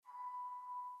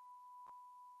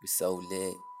We so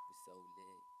lit.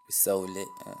 We so lit.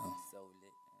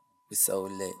 We so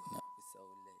lit.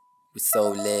 We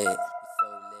so lit.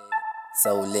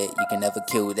 So lit. You can never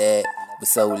kill that. We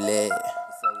so lit.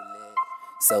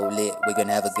 So lit. We're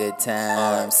gonna have a good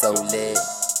time. So lit.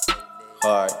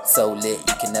 Hard. So lit.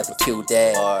 You can never kill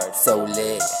that. Hard. So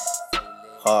lit.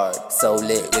 Hard. So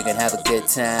lit. We're gonna have a good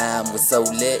time. We're so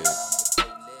lit.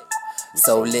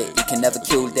 So lit. You can never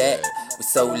kill that. We're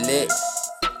so lit.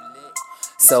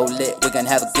 So lit, we're gonna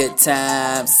have a good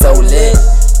time. So lit,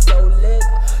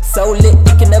 so lit,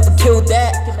 you can never kill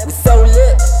that. We're so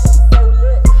lit,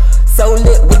 so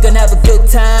lit, we're gonna have a good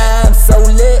time. So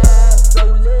lit,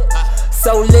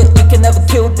 so lit, you can never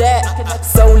kill that.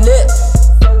 So lit,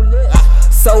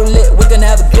 so lit, we're gonna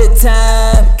have a good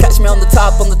time. Catch me on the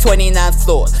top on the 29th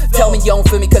floor. Tell me you don't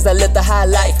feel me cause I live the high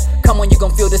life. Come on, you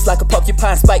gon' feel this like a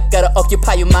porcupine spike. Gotta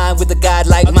occupy your mind with a guide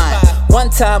like mine. One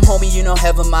time, homie, you know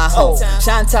heaven my home.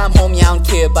 Shine time, homie, I don't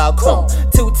care about chrome.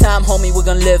 2 time, homie, we're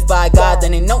gonna live by God.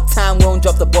 Then in no time, we won't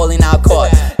drop the ball in our court.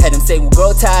 Had them say we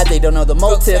grow tired, they don't know the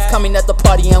motive. Coming at the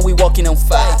party and we walking on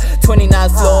fire.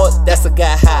 29th floor, that's a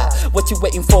guy high. What you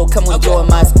waiting for? Come on, join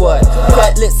my squad.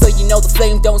 Quite lit so you know the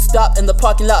flame don't stop. In the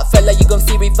parking lot, fella, you gon'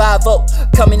 see revival.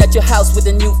 Coming at your house with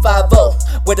a new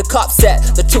 5-0. Where the cops at,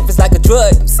 the truth is like a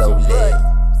drug. I'm so lit,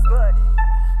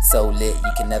 so lit,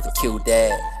 you can never kill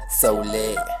that. So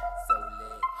lit,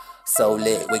 so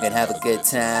lit, we're gonna have a good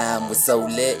time. We're so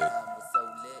lit,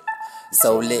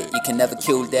 so lit, you can never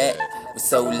kill that. We're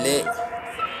so lit,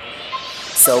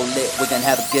 so lit, we're gonna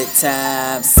have a good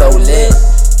time. So lit,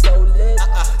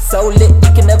 so lit,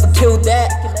 you can never kill that.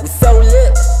 We're so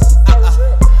lit,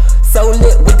 so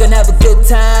lit, we're gonna have a good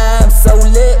time. So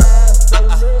lit,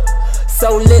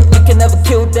 so lit, you can never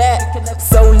kill that.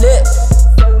 So lit,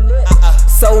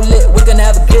 so lit, we're gonna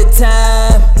have a good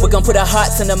time. We're gonna put our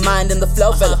hearts and our mind in the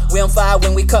flow, fella. We on fire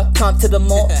when we come to the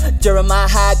mall. Jeremiah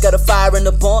High got a fire in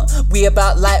the bone. We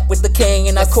about light with the king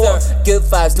in our core. Good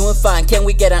vibes, doing fine, can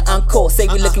we get an encore? Say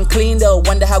we looking clean though,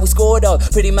 wonder how we scored though.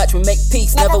 Pretty much we make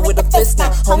peace, never with a fist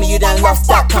now. Homie, you done lost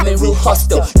that, coming real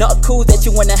hostile. Not cool that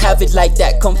you wanna have it like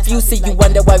that. Confused, so you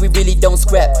wonder why we really don't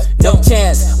scrap. No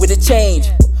chance with a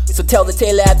change. So tell the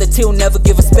tailor at the till, never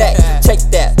give us back. Check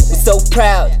that, we're so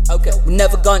proud. We're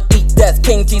never gonna eat death.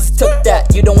 King Jesus took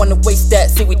that. You don't wanna waste that.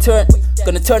 See, we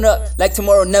gonna turn up like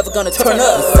tomorrow, never gonna turn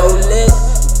up. We're so lit,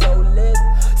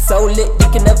 so lit, you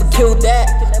can never kill that.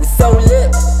 We're so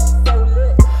lit,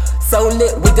 so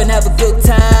lit, we're gonna have a good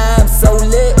time. So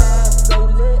lit,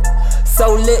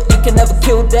 so lit, you can never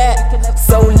kill that.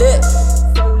 So lit,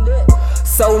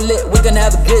 so lit, we're gonna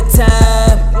have a good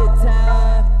time.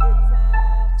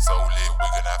 So lit,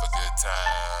 we're gonna have a good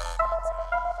time.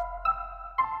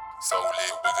 So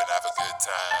lit, we're gonna have a good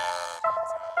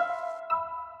time.